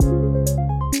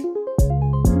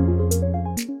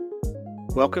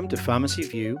Welcome to Pharmacy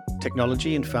View,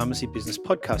 Technology and Pharmacy Business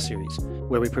podcast series,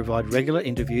 where we provide regular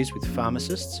interviews with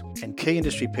pharmacists and key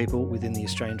industry people within the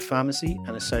Australian pharmacy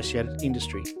and associated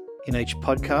industry. In each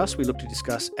podcast, we look to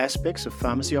discuss aspects of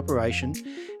pharmacy operation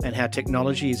and how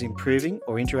technology is improving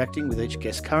or interacting with each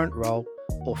guest's current role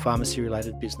or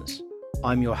pharmacy-related business.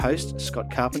 I'm your host, Scott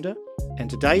Carpenter, and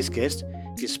today's guest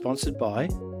is sponsored by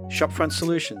Shopfront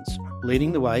Solutions,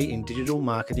 leading the way in digital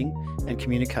marketing and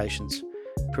communications,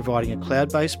 providing a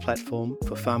cloud-based platform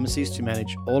for pharmacies to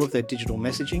manage all of their digital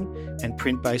messaging and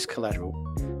print-based collateral.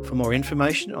 For more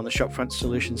information on the Shopfront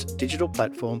Solutions digital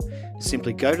platform,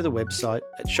 simply go to the website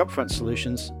at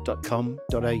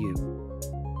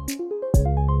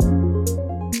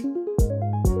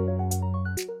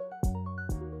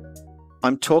shopfrontsolutions.com.au.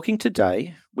 I'm talking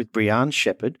today with Brianne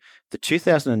Shepherd, the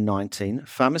 2019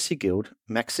 Pharmacy Guild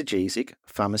Maxigesic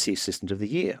Pharmacy Assistant of the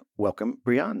Year. Welcome,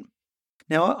 Brianne.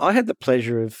 Now, I had the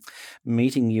pleasure of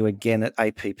meeting you again at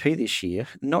APP this year,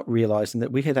 not realising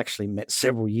that we had actually met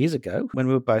several years ago when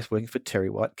we were both working for Terry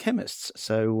White Chemists.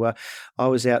 So I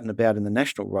was out and about in the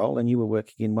national role and you were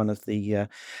working in one of the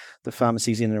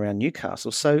pharmacies in and around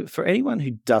Newcastle. So for anyone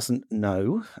who doesn't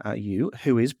know you,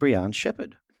 who is Brianne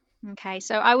Shepherd? Okay,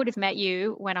 so I would have met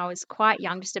you when I was quite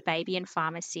young, just a baby in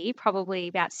pharmacy, probably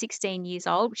about 16 years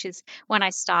old, which is when I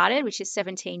started, which is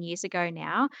 17 years ago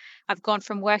now. I've gone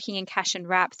from working in cash and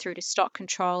wrap through to stock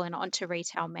control and onto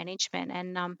retail management.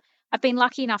 And I've been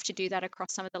lucky enough to do that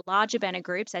across some of the larger banner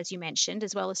groups, as you mentioned,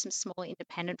 as well as some small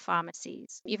independent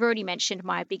pharmacies. You've already mentioned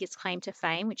my biggest claim to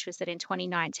fame, which was that in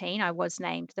 2019, I was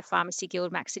named the Pharmacy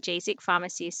Guild Maxigesic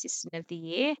Pharmacy Assistant of the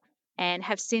Year, and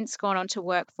have since gone on to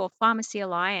work for Pharmacy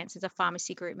Alliance as a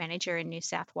pharmacy group manager in New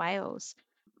South Wales.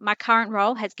 My current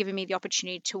role has given me the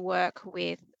opportunity to work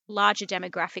with larger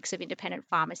demographics of independent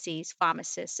pharmacies,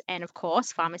 pharmacists, and of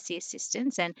course, pharmacy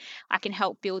assistants, and I can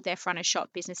help build their front of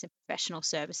shop business and professional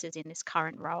services in this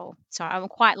current role. So I'm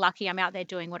quite lucky. I'm out there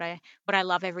doing what I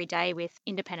love every day with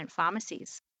independent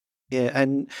pharmacies. Yeah,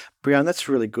 and Brianne, that's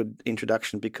a really good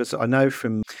introduction because I know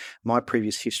from my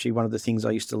previous history, one of the things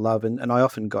I used to love, and I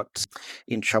often got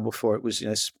in trouble for it, was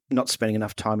not spending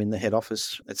enough time in the head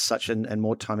office as such, and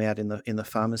more time out in the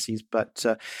pharmacies. But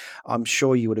I'm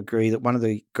sure you would agree that one of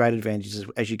the great advantages is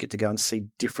as you get to go and see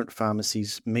different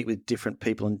pharmacies, meet with different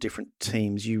people and different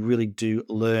teams, you really do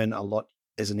learn a lot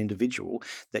as an individual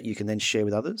that you can then share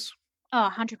with others. Oh,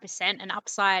 100%. An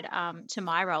upside to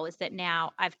my role is that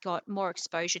now I've got more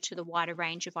exposure to the wider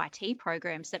range of IT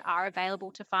programs that are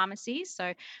available to pharmacies.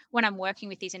 So when I'm working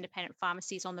with these independent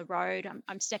pharmacies on the road,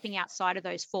 I'm stepping outside of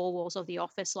those four walls of the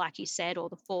office, like you said, or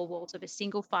the four walls of a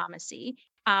single pharmacy.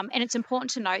 And it's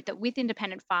important to note that with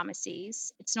independent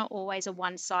pharmacies, it's not always a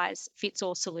one size fits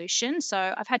all solution. So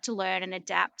I've had to learn and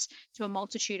adapt to a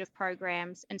multitude of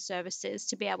programs and services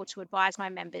to be able to advise my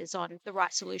members on the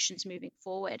right solutions moving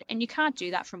forward. And you can't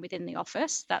do that from within the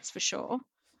office, that's for sure.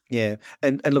 Yeah,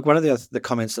 and look, one of the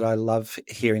comments that I love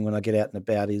hearing when I get out and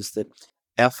about is that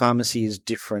our pharmacy is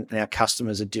different and our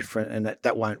customers are different, and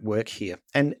that won't work here.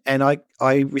 And I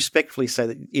respectfully say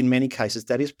that in many cases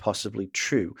that is possibly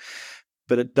true,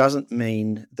 but it doesn't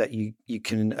mean that you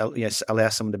can allow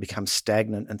someone to become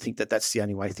stagnant and think that that's the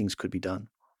only way things could be done.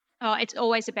 Oh, it's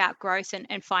always about growth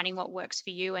and finding what works for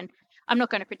you. And I'm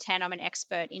not going to pretend I'm an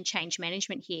expert in change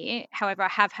management here. However, I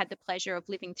have had the pleasure of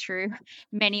living through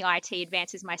many IT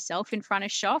advances myself in front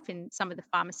of shop in some of the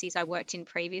pharmacies I worked in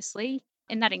previously.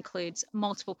 And that includes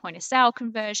multiple point of sale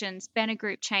conversions, banner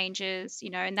group changes,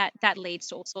 and that leads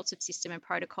to all sorts of system and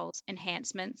protocols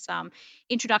enhancements,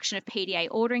 introduction of PDA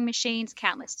ordering machines,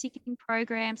 countless ticketing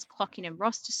programs, clock-in and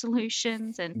roster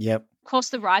solutions, and Yep. of course,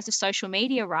 the rise of social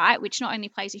media, right, which not only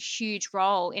plays a huge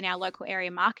role in our local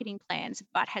area marketing plans,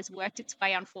 but has worked its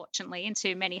way, unfortunately,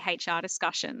 into many HR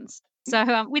discussions.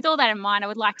 So with all that in mind, I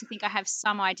would like to think I have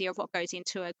some idea of what goes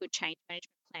into a good change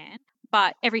management plan,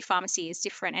 but every pharmacy is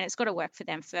different and it's got to work for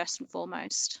them first and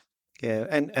foremost. Yeah,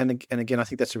 and again, I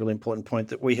think that's a really important point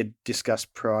that we had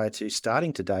discussed prior to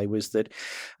starting today, was that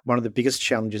one of the biggest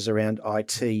challenges around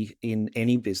IT in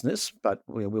any business, but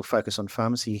we'll focus on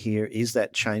pharmacy here, is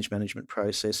that change management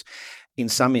process. In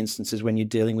some instances, when you're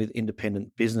dealing with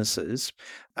independent businesses,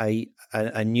 a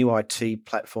new IT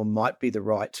platform might be the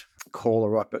right call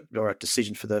or right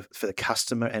decision for the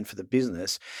customer and for the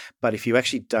business, but if you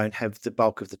actually don't have the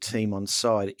bulk of the team on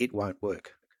side, it won't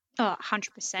work. Oh,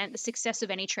 100%. The success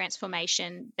of any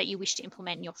transformation that you wish to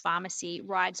implement in your pharmacy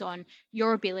rides on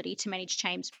your ability to manage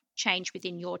change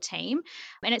within your team.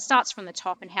 And it starts from the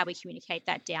top, and how we communicate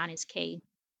that down is key.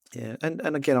 Yeah,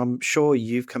 and again, I'm sure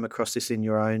you've come across this in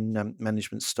your own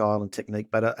management style and technique,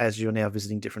 but as you're now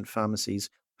visiting different pharmacies,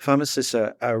 Pharmacists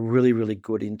are really, really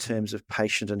good in terms of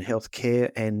patient and healthcare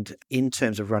and in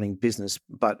terms of running business,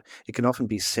 but it can often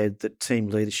be said that team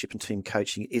leadership and team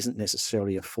coaching isn't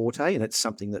necessarily a forte, and it's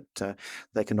something that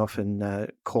they can often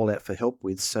call out for help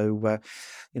with. So,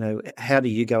 how do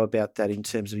you go about that in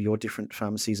terms of your different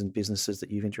pharmacies and businesses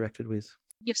that you've interacted with?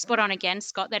 You've spot on again,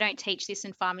 Scott. They don't teach this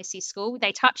in pharmacy school.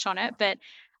 They touch on it, but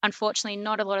unfortunately,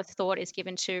 not a lot of thought is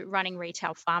given to running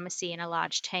retail pharmacy in a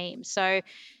large team. So,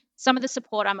 some of the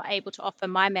support I'm able to offer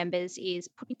my members is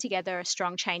putting together a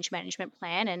strong change management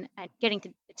plan and getting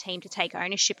the team to take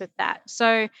ownership of that.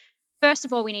 So, first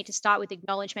of all, we need to start with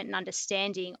acknowledgement and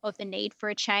understanding of the need for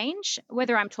a change.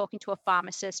 Whether I'm talking to a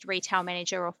pharmacist, retail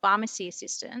manager, or pharmacy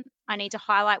assistant, I need to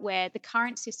highlight where the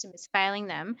current system is failing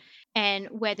them and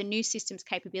where the new system's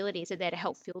capabilities are there to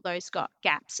help fill those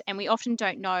gaps. And we often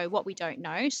don't know what we don't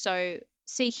know. So,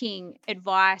 seeking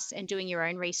advice and doing your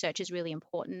own research is really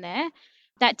important there.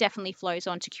 That definitely flows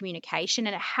on to communication,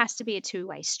 and it has to be a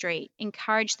two-way street.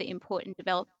 Encourage the input and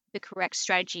develop the correct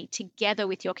strategy together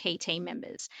with your key team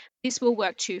members. This will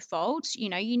work twofold. You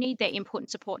need their input and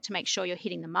support to make sure you're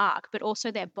hitting the mark, but also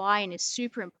their buy-in is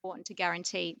super important to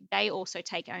guarantee they also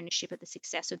take ownership of the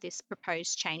success of this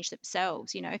proposed change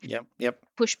themselves. Yep.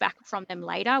 Push back from them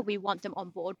later. We want them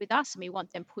on board with us, and we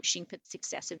want them pushing for the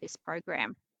success of this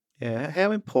program. Yeah,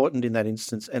 how important in that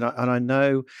instance, and I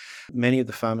know many of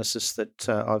the pharmacists that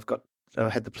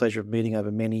I've had the pleasure of meeting over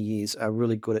many years are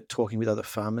really good at talking with other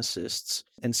pharmacists,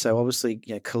 and so obviously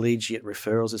collegiate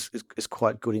referrals is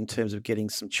quite good in terms of getting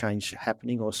some change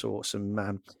happening, or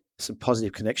some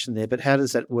positive connection there. But how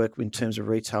does that work in terms of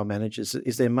retail managers?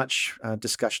 Is there much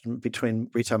discussion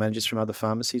between retail managers from other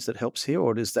pharmacies that helps here,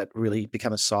 or does that really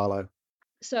become a silo?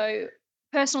 So,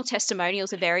 personal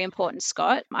testimonials are very important,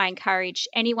 Scott. I encourage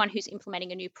anyone who's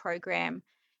implementing a new program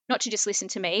not to just listen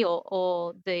to me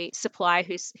or the supplier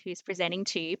who's presenting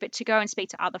to you, but to go and speak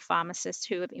to other pharmacists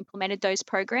who have implemented those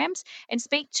programs and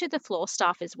speak to the floor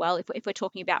staff as well, if we're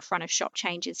talking about front of shop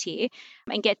changes here,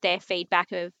 and get their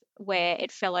feedback of where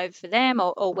it fell over for them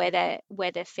or where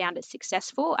they found it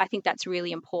successful. I think that's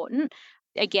really important.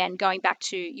 Again, going back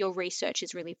to your research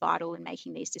is really vital in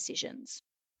making these decisions.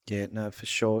 Yeah, no, for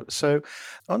sure. So,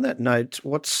 on that note,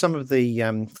 what's some of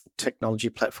the technology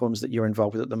platforms that you're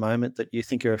involved with at the moment that you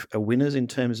think are winners in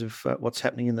terms of what's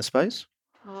happening in the space?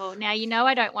 Oh, now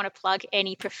I don't want to plug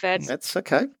any preferred. That's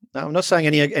okay. No, I'm not saying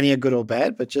any are good or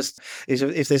bad, but just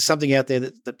if there's something out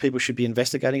there that people should be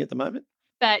investigating at the moment.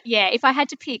 But yeah, if I had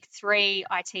to pick 3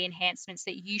 IT enhancements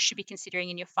that you should be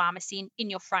considering in your pharmacy, in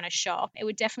your front of shop, it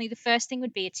would definitely, the first thing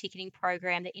would be a ticketing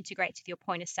program that integrates with your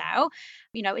point of sale.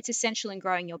 It's essential in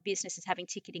growing your business is having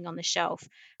ticketing on the shelf.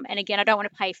 And again, I don't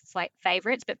want to play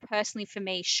favorites, but personally for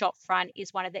me, Shopfront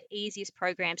is one of the easiest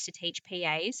programs to teach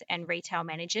PAs and retail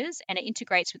managers, and it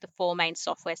integrates with the 4 main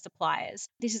software suppliers.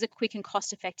 This is a quick and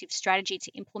cost-effective strategy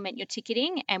to implement your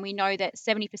ticketing, and we know that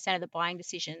 70% of the buying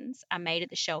decisions are made at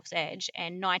the shelf's edge,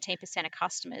 and 19% of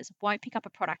customers won't pick up a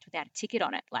product without a ticket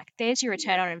on it. Like, there's your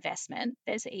return on investment.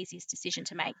 There's the easiest decision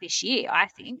to make this year, I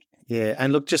think. Yeah,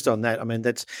 and look, just on that, I mean,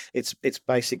 it's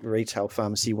basic retail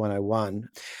pharmacy 101.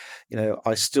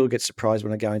 I still get surprised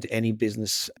when I go into any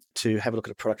business to have a look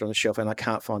at a product on the shelf and I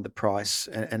can't find the price.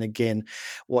 And again,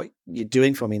 what you're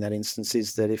doing for me in that instance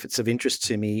is that if it's of interest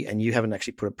to me and you haven't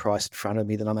actually put a price in front of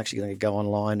me, then I'm actually going to go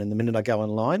online. And the minute I go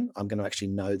online, I'm going to actually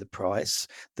know the price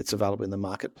that's available in the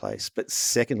marketplace. But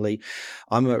secondly,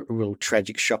 I'm a real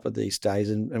tragic shopper these days.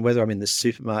 And whether I'm in the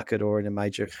supermarket or in a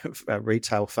major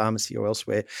retail pharmacy or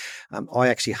elsewhere, I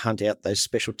actually hunt out those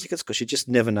special tickets because you just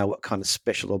never know what kind of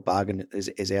special or bargain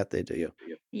is out there, do you?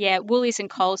 Yeah, Woolies and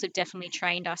Coles have definitely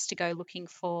trained us to go looking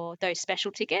for those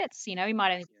special tickets. We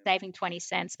might only be saving 20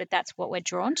 cents, but that's what we're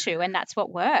drawn to, and that's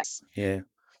what works. Yeah.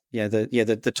 Yeah,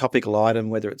 the topical item,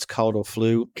 whether it's cold or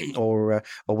flu, or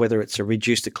whether it's a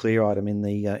reduced to clear item in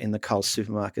the Coles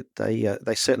supermarket,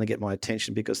 they certainly get my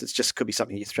attention because it's just could be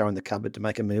something you throw in the cupboard to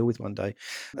make a meal with one day.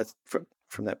 That's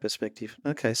from that perspective.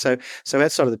 Okay, so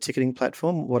outside of the ticketing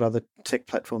platform, what other tech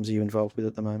platforms are you involved with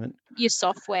at the moment? Your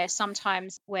software,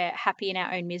 sometimes we're happy in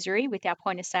our own misery with our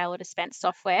point of sale or dispense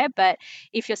software, but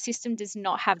if your system does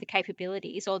not have the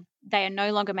capabilities or they are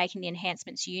no longer making the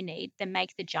enhancements you need, then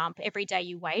make the jump. Every day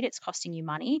you wait, it's costing you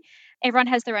money. Everyone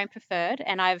has their own preferred,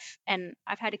 and I've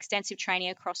had extensive training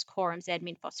across Quorum, Z,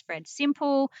 Minfos, Fred,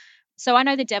 Simple. So I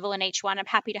know the devil in each one. I'm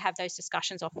happy to have those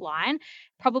discussions offline.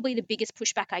 Probably the biggest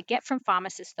pushback I get from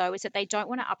pharmacists, though, is that they don't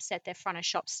want to upset their front of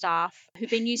shop staff who've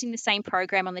been using the same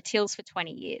program on the tills for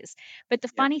 20 years. But the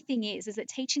funny thing is that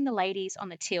teaching the ladies on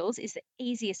the tills is the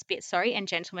easiest bit, and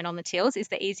gentlemen on the tills is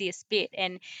the easiest bit.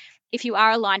 And if you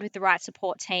are aligned with the right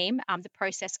support team, the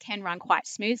process can run quite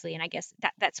smoothly. And I guess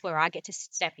that's where I get to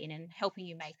step in and helping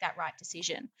you make that right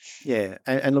decision. Yeah,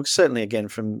 and look, certainly again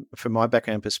from my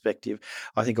background perspective,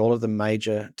 I think all of the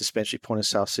major dispensary point of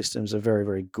sale systems are very,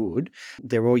 very good.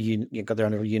 They're all you've got their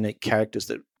own unique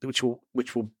characters which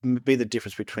will be the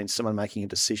difference between someone making a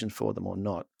decision for them or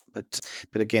not. But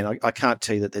again, I can't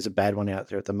tell you that there's a bad one out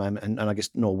there at the moment, and I guess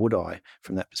nor would I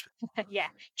from that perspective. Yeah,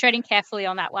 treading carefully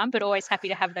on that one, but always happy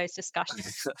to have those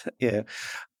discussions. Yeah.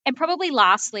 And probably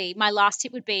lastly, my last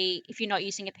tip would be if you're not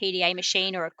using a PDA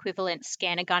machine or equivalent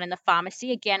scanner gun in the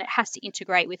pharmacy, again, it has to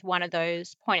integrate with one of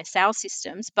those point of sale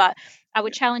systems. But I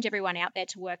would challenge everyone out there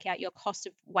to work out your cost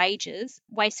of wages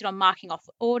wasted on marking off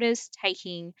orders,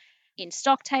 taking in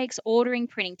stock takes, ordering,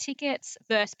 printing tickets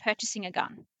versus purchasing a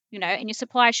gun. And your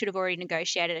supplier should have already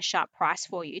negotiated a sharp price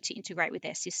for you to integrate with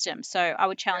their system. So I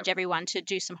would challenge everyone to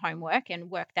do some homework and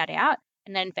work that out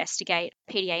and then investigate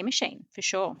PDA machine for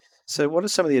sure. So, what are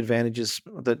some of the advantages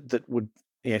that would,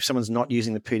 if someone's not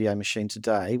using the PDA machine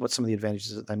today, what's some of the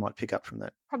advantages that they might pick up from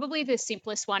that? Probably the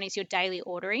simplest one is your daily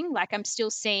ordering. Like I'm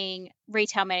still seeing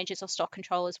retail managers or stock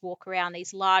controllers walk around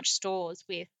these large stores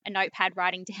with a notepad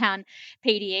writing down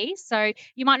PDE. So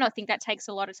you might not think that takes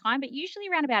a lot of time, but usually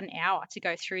around about an hour to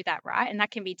go through that, right? And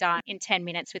that can be done in 10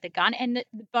 minutes with a gun. And the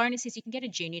bonus is you can get a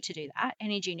junior to do that.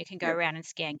 Any junior can go around and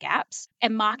scan gaps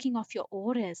and marking off your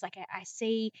orders. Like I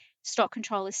see stock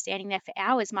controllers standing there for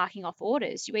hours marking off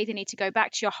orders. You either need to go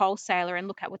back to your wholesaler and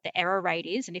look at what the error rate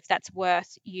is and if that's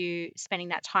worth you spending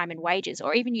that time and wages,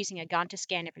 or even using a gun to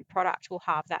scan every product will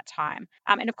halve that time.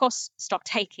 And of course, stock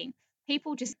taking.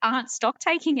 People just aren't stock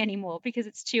taking anymore because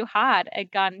it's too hard. A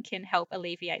gun can help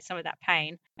alleviate some of that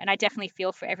pain. And I definitely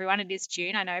feel for everyone. It is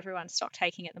June. I know everyone's stock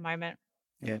taking at the moment.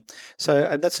 Yeah.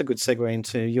 So that's a good segue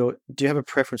into do you have a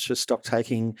preference for stock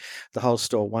taking the whole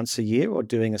store once a year or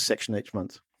doing a section each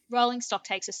month? Rolling stock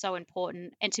takes are so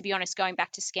important. And to be honest, going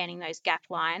back to scanning those gap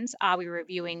lines, are we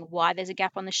reviewing why there's a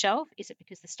gap on the shelf? Is it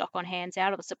because the stock on hand's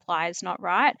out or the supply is not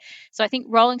right? So I think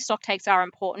rolling stock takes are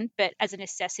important, but as a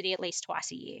necessity, at least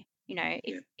twice a year.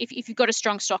 If you've got a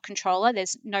strong stock controller,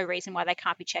 there's no reason why they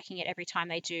can't be checking it every time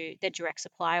they do their direct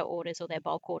supplier orders or their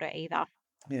bulk order either.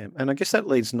 Yeah, and I guess that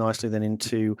leads nicely then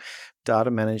into data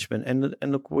management.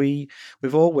 And look, we've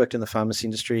all worked in the pharmacy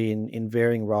industry in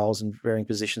varying roles and varying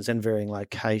positions and varying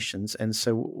locations, and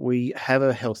so we have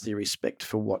a healthy respect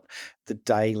for what the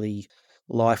daily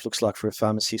life looks like for a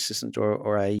pharmacy assistant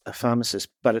or a pharmacist.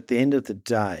 But at the end of the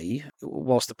day,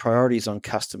 whilst the priority is on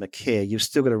customer care, you've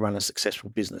still got to run a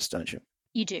successful business, don't you?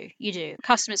 You do.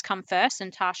 Customers come first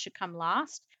and tasks should come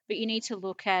last, but you need to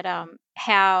look at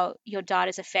how your data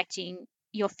is affecting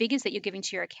your figures that you're giving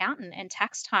to your accountant and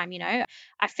tax time.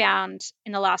 I found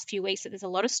in the last few weeks that there's a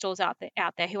lot of stores out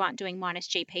there who aren't doing minus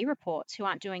GP reports, who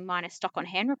aren't doing minus stock on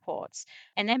hand reports,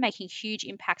 and they're making huge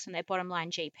impacts on their bottom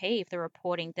line GP if they're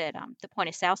reporting that the point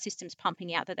of sale system's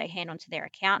pumping out that they hand on to their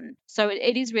accountant. So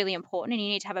it is really important, and you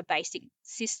need to have a basic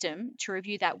system to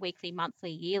review that weekly,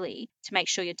 monthly, yearly to make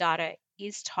sure your data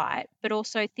is tight, but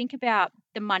also think about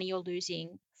the money you're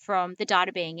losing from the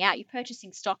data being out. You're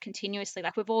purchasing stock continuously.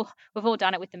 Like we've all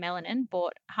done it with the melanin,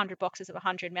 bought 100 boxes of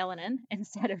 100 melanin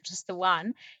instead of just the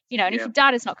one. And if your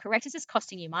data's not correct, it's just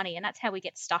costing you money. And that's how we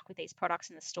get stuck with these products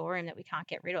in the storeroom that we can't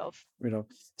get rid of.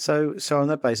 So on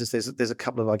that basis, there's a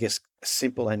couple of, I guess,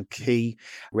 simple and key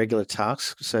regular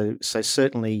tasks. So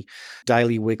certainly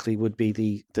daily, weekly would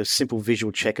be the simple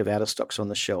visual check of out of stocks on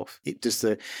the shelf. Does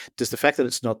the fact that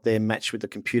it's not there match with the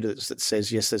computer that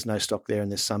says yes, there's no stock there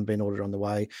and there's some being ordered on the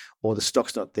way, or the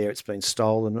stock's not there, it's been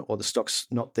stolen, or the stock's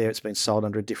not there, it's been sold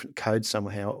under a different code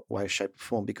somehow, way, shape, or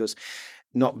form? Because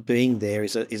not being there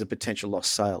is a potential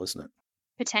lost sale, isn't it?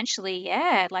 Potentially,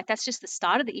 yeah. Like that's just the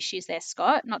start of the issues there,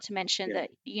 Scott. Not to mention that,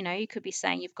 you could be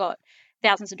saying you've got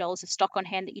thousands of dollars of stock on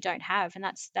hand that you don't have. And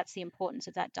that's the importance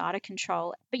of that data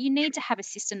control. But you need to have a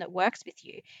system that works with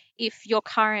you. If your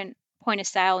current point of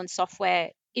sale and software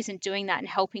isn't doing that and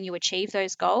helping you achieve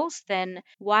those goals, then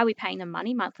why are we paying them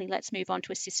money monthly? Let's move on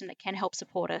to a system that can help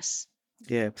support us.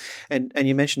 Yeah, and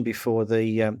you mentioned before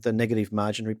the negative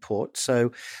margin report.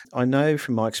 So I know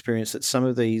from my experience that some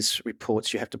of these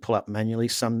reports you have to pull up manually.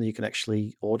 Some you can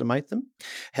actually automate them.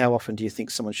 How often do you think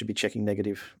someone should be checking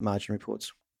negative margin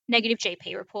reports? Negative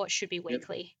GP reports should be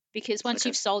weekly because once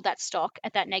you've sold that stock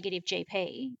at that negative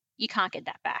GP, you can't get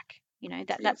that back.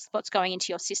 That's what's going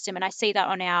into your system. And I see that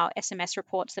on our SMS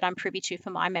reports that I'm privy to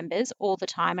for my members all the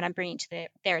time, and I'm bringing to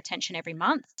their attention every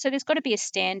month. So there's got to be a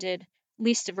standard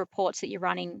list of reports that you're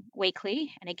running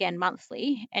weekly and again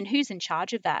monthly, and who's in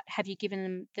charge of that? Have you given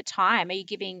them the time? Are you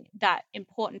giving that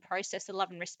important process the love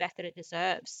and respect that it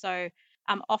deserves? So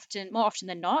more often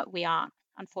than not, we aren't.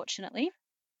 unfortunately.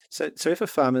 So if a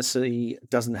pharmacy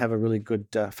doesn't have a really good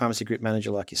pharmacy group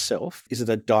manager like yourself, is it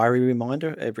a diary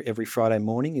reminder every Friday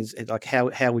morning? Is it like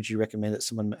how would you recommend that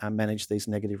someone manage these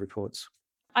negative reports?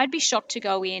 I'd be shocked to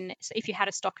go in if you had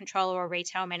a stock controller or a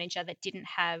retail manager that didn't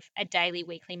have a daily,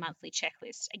 weekly, monthly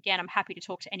checklist. Again, I'm happy to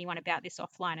talk to anyone about this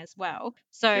offline as well. Yep.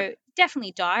 So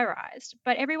definitely diarized,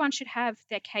 but everyone should have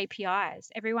their KPIs.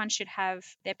 Everyone should have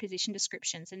their position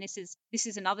descriptions. And this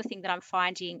is another thing that I'm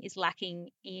finding is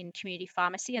lacking in community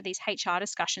pharmacy are these HR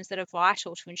discussions that are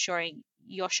vital to ensuring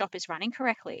your shop is running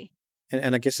correctly.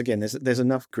 And I guess again, there's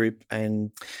enough group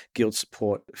and guild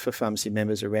support for pharmacy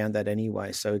members around that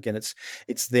anyway. So again,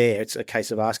 it's there. It's a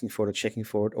case of asking for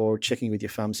it or checking with your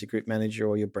pharmacy group manager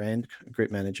or your brand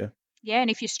group manager. Yeah,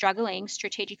 and if you're struggling,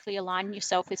 strategically align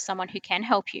yourself with someone who can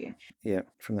help you. Yeah,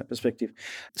 from that perspective.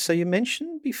 So you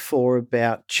mentioned before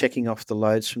about checking off the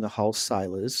loads from the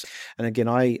wholesalers. And again,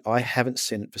 I haven't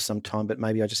seen it for some time, but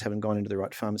maybe I just haven't gone into the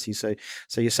right pharmacy. So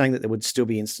you're saying that there would still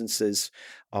be instances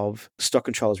of stock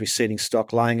controllers receiving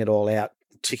stock, laying it all out,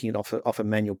 ticking it off a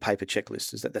manual paper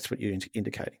checklist. That's what you're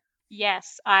indicating?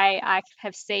 Yes, I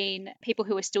have seen people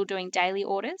who are still doing daily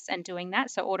orders and doing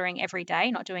that. So ordering every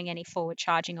day, not doing any forward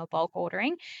charging or bulk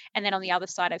ordering. And then on the other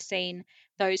side, I've seen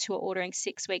those who are ordering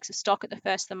 6 weeks of stock at the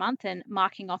first of the month and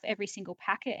marking off every single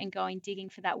packet and going digging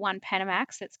for that one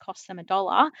Panamax that's cost them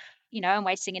 $1, and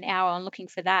wasting an hour on looking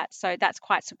for that. So that's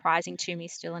quite surprising to me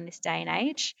still in this day and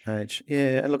age.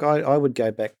 Yeah, and look, I would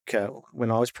go back when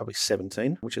I was probably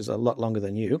 17, which is a lot longer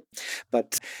than you.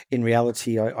 But in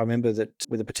reality, I remember that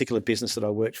with a particular business that I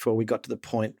worked for, we got to the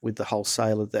point with the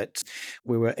wholesaler that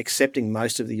we were accepting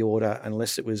most of the order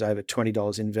unless it was over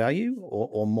 $20 in value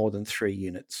or more than 3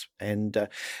 units. And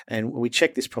we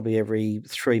checked this probably every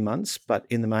 3 months, but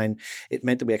in the main, it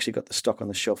meant that we actually got the stock on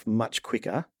the shelf much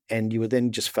quicker. And you were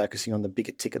then just focusing on the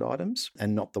bigger ticket items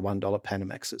and not the $1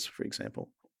 Panamaxes, for example.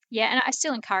 Yeah, and I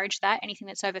still encourage that. Anything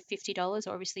that's over $50,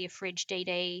 obviously a fridge,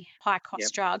 DD, high Yep.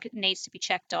 cost drug needs to be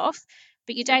checked off.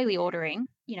 But your daily ordering,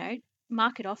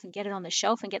 mark it off and get it on the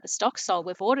shelf and get the stock sold.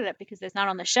 We've ordered it because there's none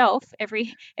on the shelf.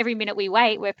 Every minute we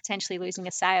wait, we're potentially losing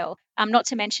a sale. Not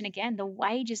to mention again the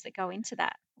wages that go into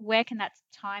that. Where can that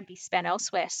time be spent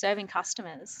elsewhere serving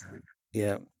customers?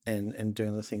 Yeah, and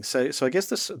doing the things. So I guess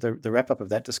the wrap up of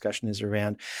that discussion is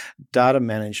around data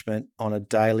management on a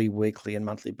daily, weekly, and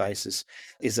monthly basis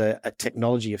is a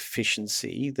technology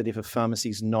efficiency that if a pharmacy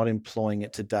is not employing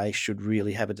it today, should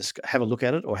really have a look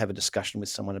at it or have a discussion with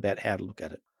someone about how to look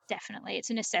at it. Definitely. It's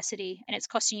a necessity and it's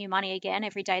costing you money again.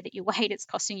 Every day that you wait, it's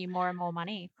costing you more and more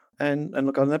money. And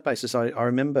look, on that basis, I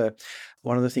remember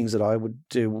one of the things that I would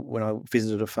do when I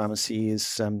visited a pharmacy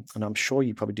is, and I'm sure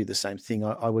you probably do the same thing,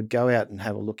 I would go out and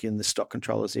have a look in the stock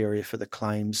controllers area for the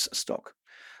claims stock.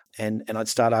 And I'd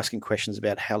start asking questions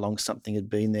about how long something had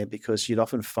been there, because you'd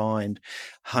often find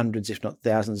hundreds, if not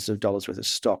thousands of dollars worth of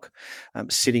stock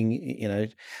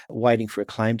sitting, waiting for a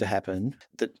claim to happen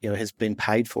that, has been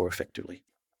paid for effectively.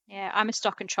 Yeah, I'm a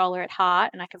stock controller at heart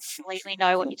and I completely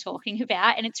know what you're talking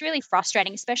about. And it's really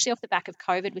frustrating, especially off the back of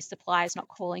COVID with suppliers not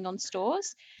calling on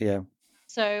stores. Yeah.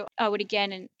 So I would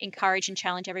again encourage and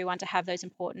challenge everyone to have those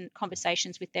important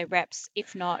conversations with their reps.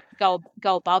 If not, go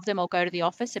above them or go to the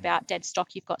office about dead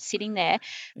stock you've got sitting there.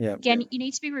 Yeah. Again, you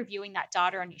need to be reviewing that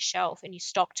data on your shelf and your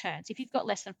stock turns. If you've got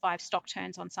less than 5 stock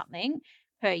turns on something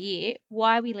per year,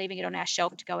 why are we leaving it on our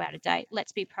shelf to go out of date?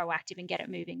 Let's be proactive and get it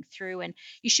moving through. And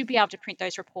you should be able to print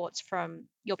those reports from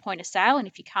your point of sale. And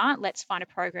if you can't, let's find a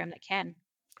program that can.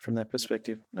 From that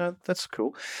perspective. No, that's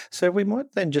cool. So we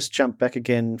might then just jump back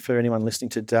again for anyone listening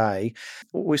today.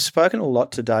 We've spoken a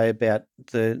lot today about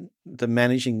the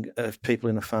managing of people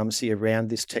in a pharmacy around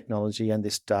this technology and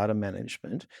this data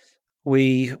management.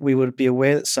 We would be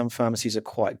aware that some pharmacies are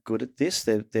quite good at this.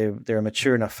 They're a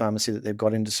mature enough pharmacy that they've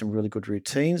got into some really good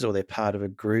routines, or they're part of a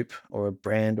group or a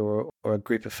brand or a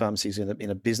group of pharmacies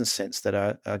in a business sense that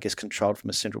are, I guess, controlled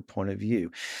from a central point of view.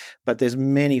 But there's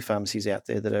many pharmacies out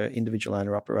there that are individual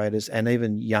owner operators and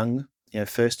even young,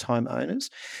 first-time owners.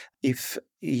 If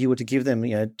you were to give them,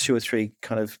 2 or 3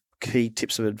 kind of key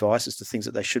tips of advice as to things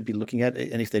that they should be looking at,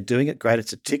 and if they're doing it, great,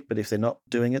 it's a tick. But if they're not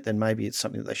doing it, then maybe it's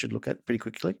something that they should look at pretty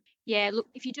quickly. Yeah, look,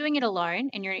 if you're doing it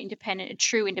alone and you're an independent, a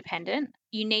true independent,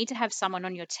 you need to have someone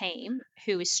on your team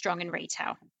who is strong in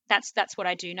retail. That's what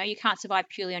I do know. You can't survive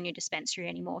purely on your dispensary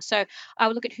anymore. So I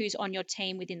would look at who's on your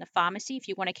team within the pharmacy. If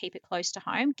you want to keep it close to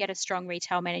home, get a strong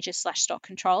retail manager / stock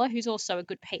controller who's also a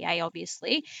good PA,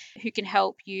 obviously, who can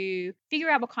help you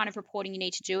figure out what kind of reporting you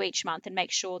need to do each month and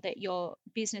make sure that your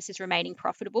business is remaining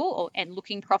profitable and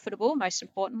looking profitable, most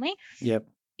importantly. Yep.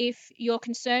 If you're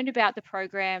concerned about the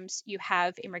programs you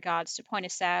have in regards to point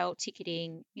of sale,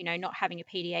 ticketing, not having a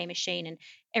PDA machine and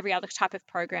every other type of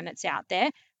program that's out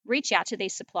there, reach out to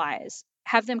these suppliers,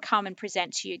 have them come and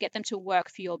present to you, get them to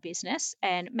work for your business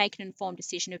and make an informed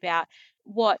decision about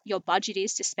what your budget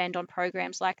is to spend on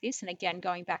programs like this. And again,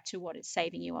 going back to what it's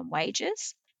saving you on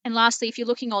wages. And lastly, if you're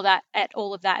looking at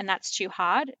all of that and that's too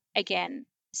hard, again,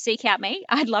 seek out me.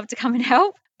 I'd love to come and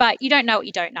help, but you don't know what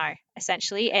you don't know,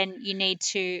 essentially, and you need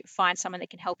to find someone that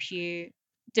can help you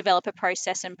develop a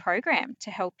process and program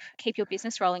to help keep your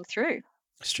business rolling through.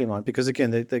 Streamlined, because again,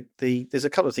 there's a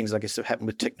couple of things I guess that have happened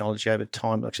with technology over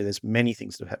time. Actually, there's many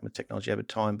things that have happened with technology over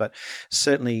time, but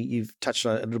certainly you've touched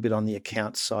on a little bit on the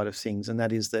account side of things, and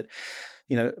that is that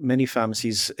many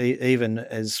pharmacies, even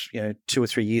as 2 or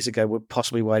 3 years ago, were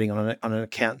possibly waiting on an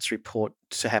accountant's report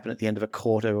to happen at the end of a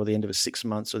quarter or the end of a 6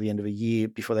 months or the end of a year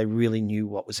before they really knew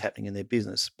what was happening in their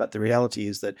business. But the reality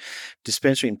is that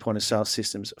dispensary and point of sale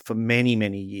systems for many,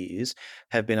 many years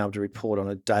have been able to report on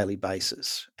a daily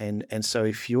basis. And so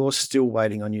if you're still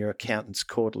waiting on your accountant's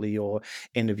quarterly or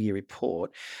end of year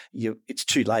report, it's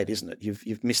too late, isn't it?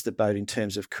 You've missed the boat in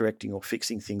terms of correcting or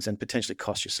fixing things and potentially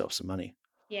cost yourself some money.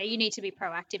 Yeah, you need to be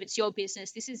proactive. It's your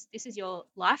business. This is your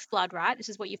lifeblood, right? This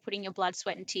is what you're putting your blood,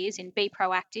 sweat, and tears in. Be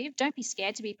proactive. Don't be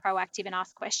scared to be proactive and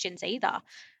ask questions either.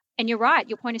 And you're right,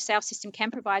 your point of sale system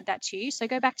can provide that to you. So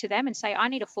go back to them and say, I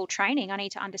need a full training. I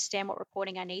need to understand what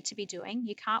reporting I need to be doing.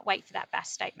 You can't wait for that BAS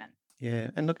statement.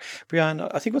 Yeah. And look, Brianne,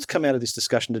 I think what's come out of this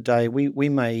discussion today, we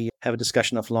may have a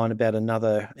discussion offline about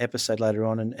another episode later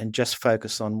on and just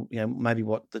focus on, maybe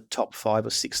what the top 5 or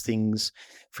 6 things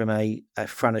from a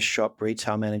front of shop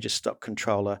retail manager, stock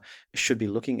controller should be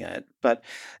looking at. But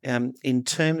in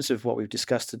terms of what we've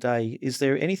discussed today, is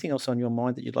there anything else on your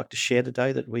mind that you'd like to share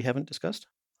today that we haven't discussed?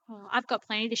 Oh, I've got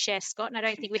plenty to share, Scott, and I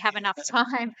don't think we have enough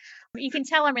time. You can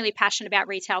tell I'm really passionate about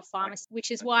retail pharmacy,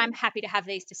 which is why I'm happy to have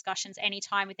these discussions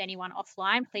anytime with anyone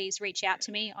offline. Please reach out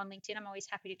to me on LinkedIn. I'm always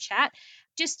happy to chat.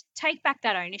 Just take back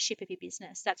that ownership of your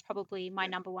business. That's probably my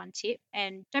number one tip.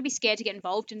 And don't be scared to get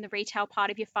involved in the retail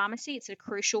part of your pharmacy. It's a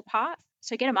crucial part.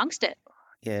 So get amongst it.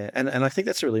 Yeah, and I think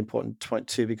that's a really important point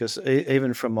too, because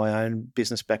even from my own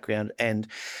business background and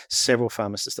several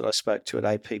pharmacists that I spoke to at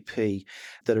APP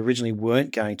that originally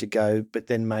weren't going to go but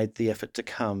then made the effort to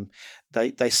come,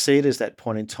 they see it as that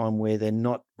point in time where they're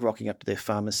not rocking up to their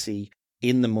pharmacy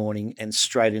in the morning and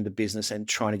straight into business and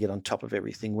trying to get on top of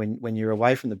everything. When you're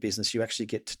away from the business, you actually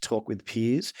get to talk with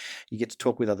peers, you get to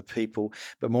talk with other people,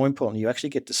 but more importantly, you actually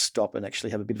get to stop and actually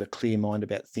have a bit of a clear mind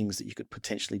about things that you could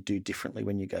potentially do differently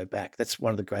when you go back. That's one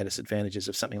of the greatest advantages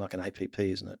of something like an APP,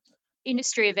 isn't it?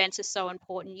 Industry events are so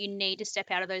important. You need to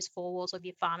step out of those 4 walls of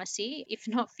your pharmacy, if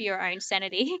not for your own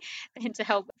sanity, then to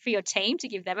help for your team, to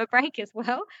give them a break as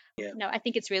well. Yeah. No, I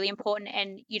think it's really important,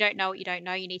 and you don't know what you don't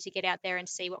know. You need to get out there and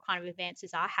see what kind of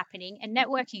advances are happening, and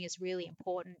networking is really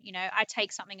important. I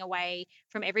take something away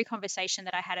from every conversation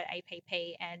that I had at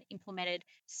APP and implemented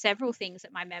several things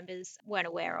that my members weren't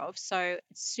aware of. So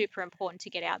it's super important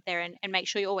to get out there and make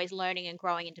sure you're always learning and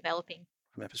growing and developing.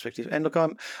 From that perspective. And look,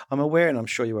 I'm aware, and I'm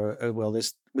sure you are well,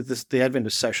 the advent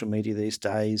of social media these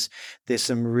days, there's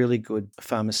some really good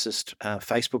pharmacist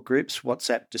Facebook groups,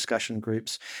 WhatsApp discussion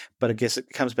groups, but I guess it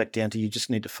comes back down to you just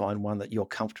need to find one that you're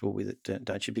comfortable with,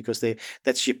 don't you? Because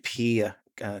that's your peer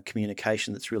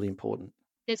communication that's really important.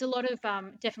 There's a lot of,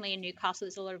 definitely in Newcastle,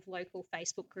 there's a lot of local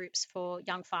Facebook groups for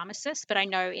young pharmacists, but I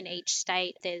know in each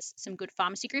state there's some good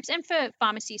pharmacy groups, and for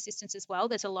pharmacy assistants as well,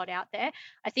 there's a lot out there.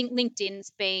 I think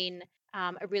LinkedIn's been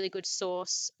a really good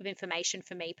source of information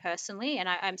for me personally, and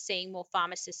I'm seeing more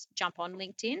pharmacists jump on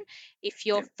LinkedIn. If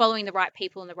you're following the right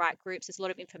people in the right groups, there's a lot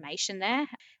of information there,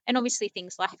 and obviously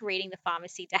things like reading the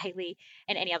Pharmacy Daily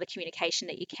and any other communication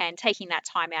that you can, taking that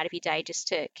time out of your day just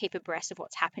to keep abreast of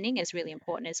what's happening is really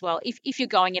important as well. If you're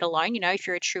going it alone, if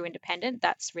you're a true independent,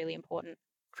 that's really important.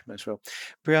 As well.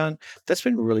 Brianne, that's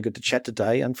been really good to chat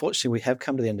today. Unfortunately, we have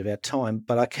come to the end of our time,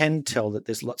 but I can tell that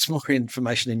there's lots more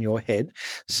information in your head.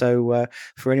 So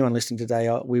for anyone listening today,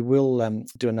 we will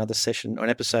do another session or an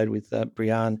episode with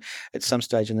Brianne at some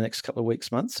stage in the next couple of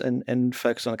weeks, months, and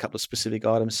focus on a couple of specific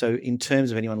items. So in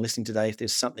terms of anyone listening today, if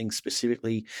there's something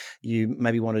specifically you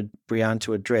maybe wanted Brianne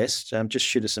to address, just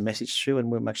shoot us a message through and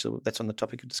we'll make sure that's on the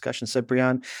topic of discussion. So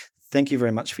Brianne, thank you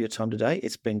very much for your time today.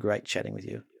 It's been great chatting with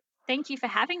you. Thank you for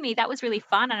having me. That was really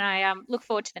fun, and I look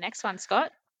forward to the next one,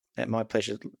 Scott. My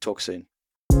pleasure. Talk soon.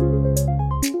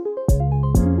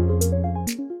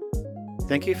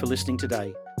 Thank you for listening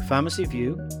today. Pharmacy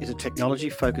View is a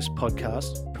technology-focused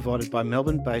podcast provided by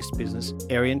Melbourne-based business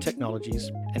Arian Technologies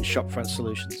and Shopfront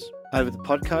Solutions. Over the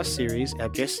podcast series, our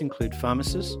guests include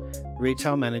pharmacists,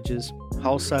 retail managers,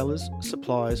 wholesalers,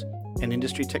 suppliers, and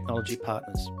industry technology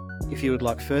partners. If you would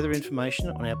like further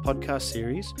information on our podcast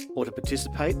series or to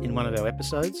participate in one of our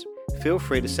episodes, feel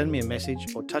free to send me a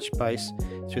message or touch base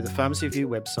through the Pharmacy View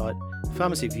website,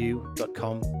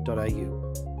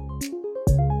 pharmacyview.com.au.